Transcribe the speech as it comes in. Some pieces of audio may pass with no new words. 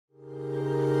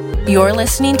You're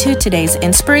listening to today's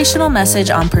inspirational message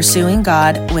on pursuing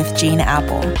God with Gene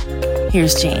Apple.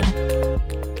 Here's Gene.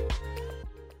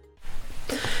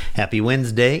 Happy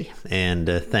Wednesday, and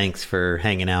thanks for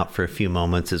hanging out for a few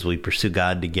moments as we pursue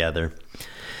God together.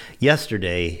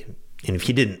 Yesterday, and if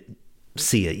you didn't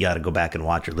see it, you ought to go back and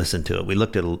watch or listen to it. We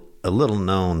looked at a little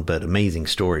known but amazing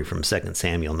story from 2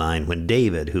 Samuel 9 when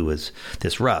David, who was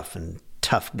this rough and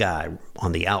tough guy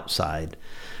on the outside,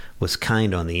 was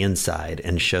kind on the inside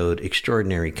and showed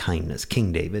extraordinary kindness,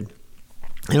 King David.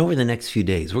 And over the next few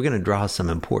days, we're going to draw some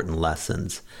important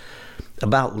lessons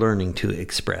about learning to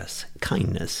express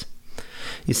kindness.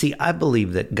 You see, I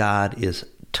believe that God is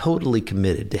totally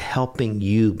committed to helping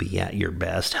you be at your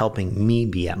best, helping me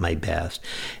be at my best.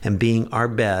 And being our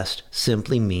best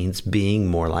simply means being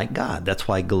more like God. That's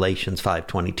why Galatians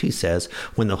 5:22 says,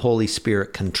 when the Holy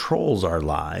Spirit controls our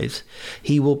lives,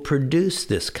 He will produce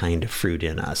this kind of fruit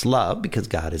in us. Love, because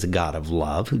God is a God of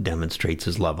love who demonstrates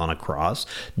His love on a cross.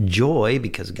 Joy,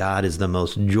 because God is the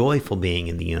most joyful being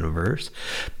in the universe.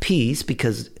 Peace,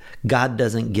 because God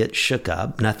doesn't get shook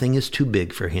up. Nothing is too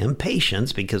big for Him.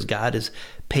 Patience, because God is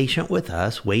patient with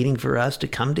us, waiting for us to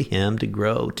come to Him, to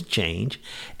grow, to change.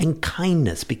 And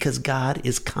kindness, because God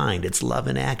is kind. It's love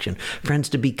in action. Friends,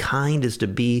 to be kind is to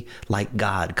be like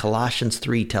God. Colossians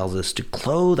 3 tells us to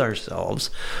clothe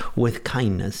ourselves with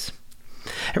kindness.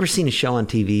 Ever seen a show on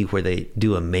TV where they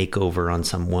do a makeover on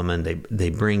some woman? They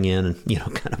bring in,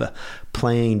 kind of a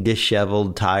plain,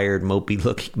 disheveled, tired,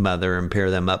 mopey-looking mother and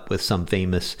pair them up with some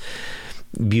famous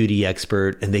beauty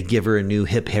expert, and they give her a new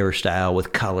hip hairstyle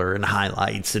with color and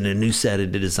highlights and a new set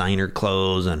of designer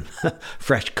clothes and a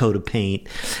fresh coat of paint.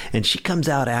 And she comes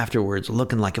out afterwards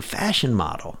looking like a fashion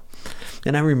model.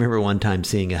 And I remember one time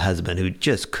seeing a husband who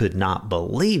just could not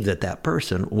believe that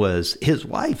person was his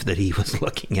wife that he was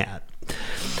looking at.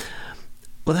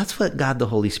 Well, that's what God the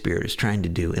Holy Spirit is trying to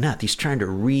do in us. He's trying to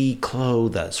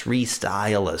reclothe us,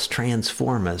 restyle us,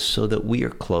 transform us so that we are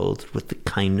clothed with the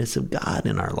kindness of God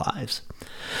in our lives.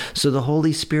 So the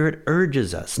Holy Spirit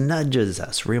urges us, nudges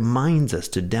us, reminds us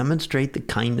to demonstrate the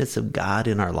kindness of God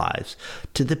in our lives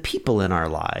to the people in our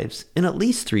lives in at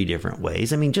least 3 different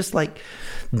ways. I mean, just like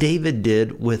David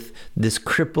did with this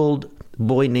crippled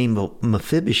boy named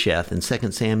Mephibosheth in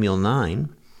 2 Samuel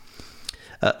 9.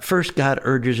 First, God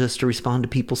urges us to respond to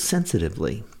people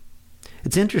sensitively.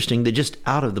 It's interesting that just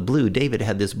out of the blue, David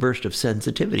had this burst of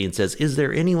sensitivity and says, is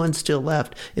there anyone still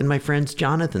left in my friend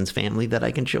Jonathan's family that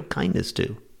I can show kindness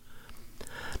to?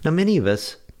 Now, many of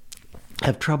us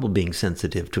have trouble being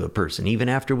sensitive to a person, even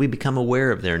after we become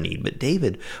aware of their need. But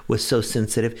David was so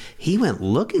sensitive, he went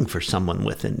looking for someone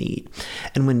with a need.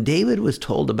 And when David was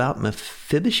told about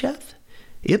Mephibosheth,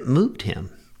 it moved him.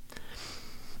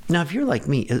 Now, if you're like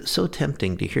me, it's so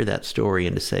tempting to hear that story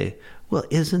and to say, well,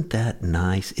 isn't that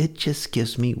nice? It just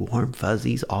gives me warm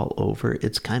fuzzies all over.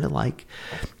 It's kind of like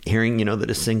hearing,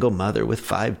 that a single mother with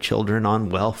 5 children on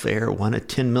welfare won a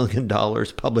 $10 million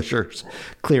Publishers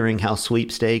Clearinghouse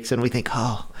sweepstakes. And we think,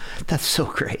 oh, that's so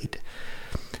great.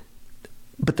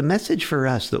 But the message for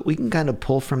us that we can kind of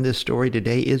pull from this story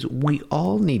today is we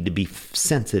all need to be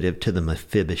sensitive to the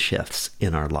Mephibosheths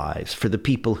in our lives, for the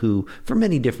people who, for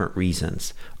many different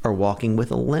reasons, are walking with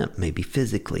a limp, maybe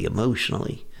physically,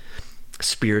 emotionally,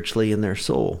 spiritually in their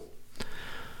soul.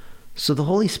 So the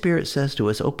Holy Spirit says to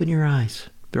us, open your eyes.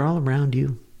 They're all around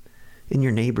you, in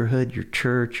your neighborhood, your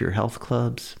church, your health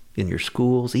clubs, in your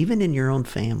schools, even in your own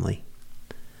family.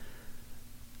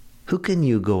 Who can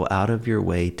you go out of your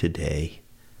way today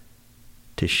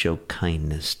to show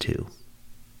kindness to?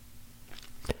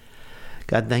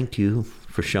 God, thank you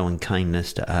for showing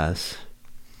kindness to us.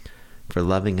 For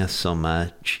loving us so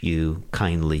much, you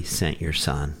kindly sent your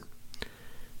Son.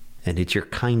 And it's your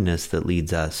kindness that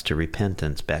leads us to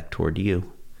repentance back toward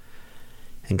you.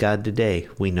 And God, today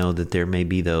we know that there may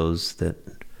be those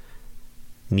that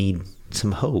need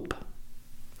some hope,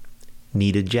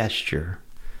 need a gesture,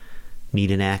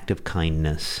 need an act of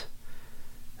kindness.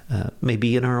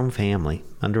 Maybe in our own family,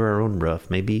 under our own roof.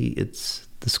 Maybe it's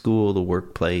the school, the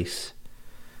workplace,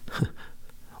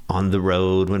 on the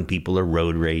road when people are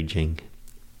road raging.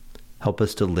 Help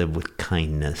us to live with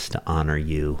kindness, to honor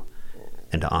you,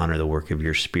 and to honor the work of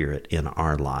your Spirit in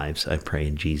our lives. I pray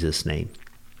in Jesus' name.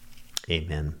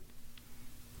 Amen.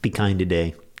 Be kind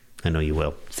today. I know you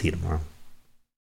will. See you tomorrow.